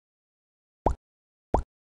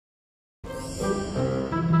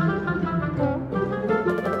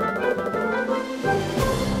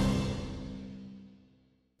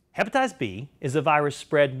Hepatitis B is a virus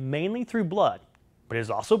spread mainly through blood, but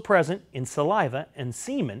is also present in saliva and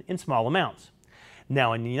semen in small amounts.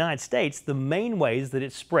 Now in the United States, the main ways that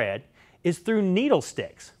it's spread is through needle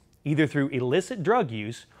sticks, either through illicit drug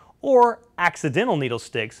use or accidental needle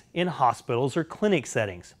sticks in hospitals or clinic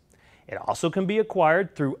settings. It also can be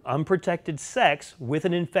acquired through unprotected sex with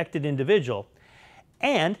an infected individual,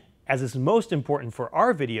 and, as is most important for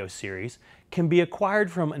our video series, can be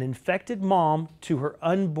acquired from an infected mom to her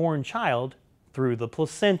unborn child through the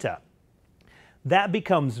placenta. That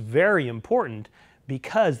becomes very important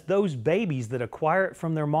because those babies that acquire it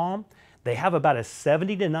from their mom, they have about a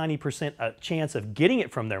 70 to 90% chance of getting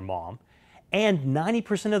it from their mom, and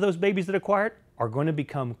 90% of those babies that acquire it are going to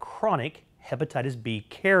become chronic hepatitis B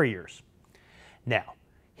carriers. Now,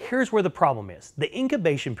 here's where the problem is. The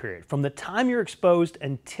incubation period from the time you're exposed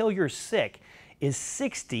until you're sick is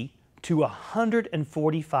 60 to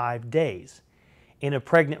 145 days. In a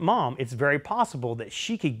pregnant mom, it's very possible that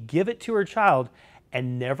she could give it to her child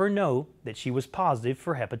and never know that she was positive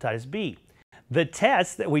for hepatitis B. The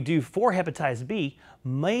tests that we do for hepatitis B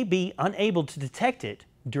may be unable to detect it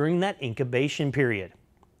during that incubation period.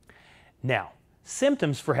 Now,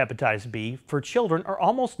 symptoms for hepatitis B for children are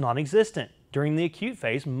almost non-existent. During the acute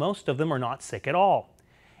phase, most of them are not sick at all.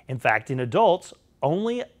 In fact, in adults,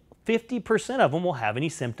 only 50% of them will have any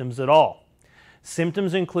symptoms at all.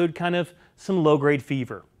 Symptoms include some low-grade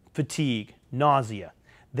fever, fatigue, nausea,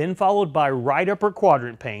 then followed by right upper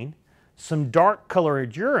quadrant pain, some dark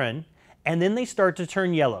colored urine, and then they start to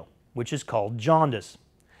turn yellow, which is called jaundice.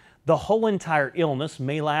 The whole entire illness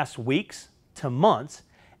may last weeks to months,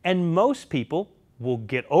 and most people will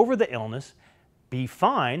get over the illness, be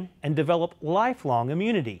fine, and develop lifelong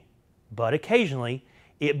immunity. But occasionally,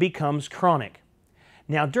 it becomes chronic.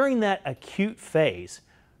 Now, during that acute phase,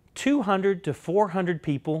 200 to 400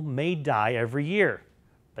 people may die every year,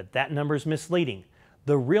 but that number is misleading.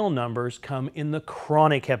 The real numbers come in the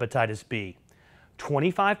chronic hepatitis B.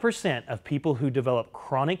 25% of people who develop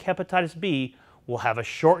chronic hepatitis B will have a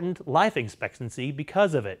shortened life expectancy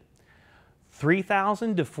because of it.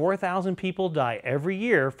 3,000 to 4,000 people die every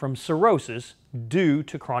year from cirrhosis due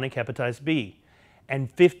to chronic hepatitis B, and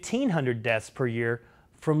 1,500 deaths per year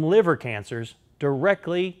from liver cancers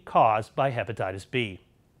directly caused by hepatitis B.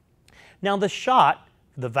 Now,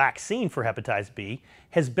 the vaccine for hepatitis B,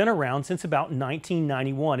 has been around since about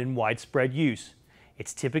 1991 in widespread use.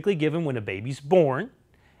 It's typically given when a baby's born,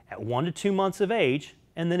 at 1 to 2 months of age,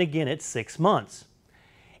 and then again at 6 months.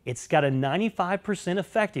 It's got a 95%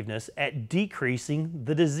 effectiveness at decreasing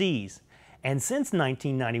the disease. And since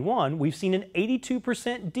 1991, we've seen an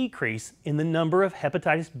 82% decrease in the number of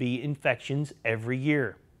hepatitis B infections every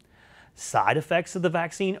year. Side effects of the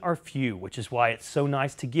vaccine are few, which is why it's so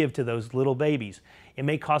nice to give to those little babies. It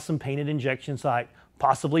may cause some pain at injection site,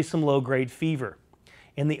 possibly some low-grade fever.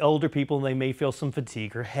 In the older people, they may feel some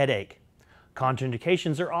fatigue or headache.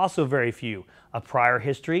 Contraindications are also very few. A prior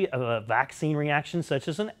history of a vaccine reaction such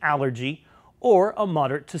as an allergy or a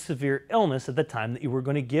moderate to severe illness at the time that you were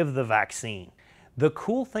going to give the vaccine. The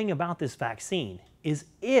cool thing about this vaccine is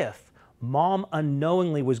if mom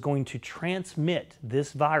unknowingly was going to transmit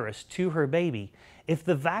this virus to her baby, if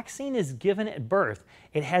the vaccine is given at birth,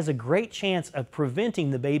 it has a great chance of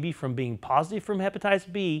preventing the baby from being positive from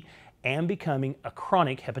hepatitis B and becoming a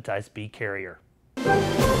chronic hepatitis B carrier.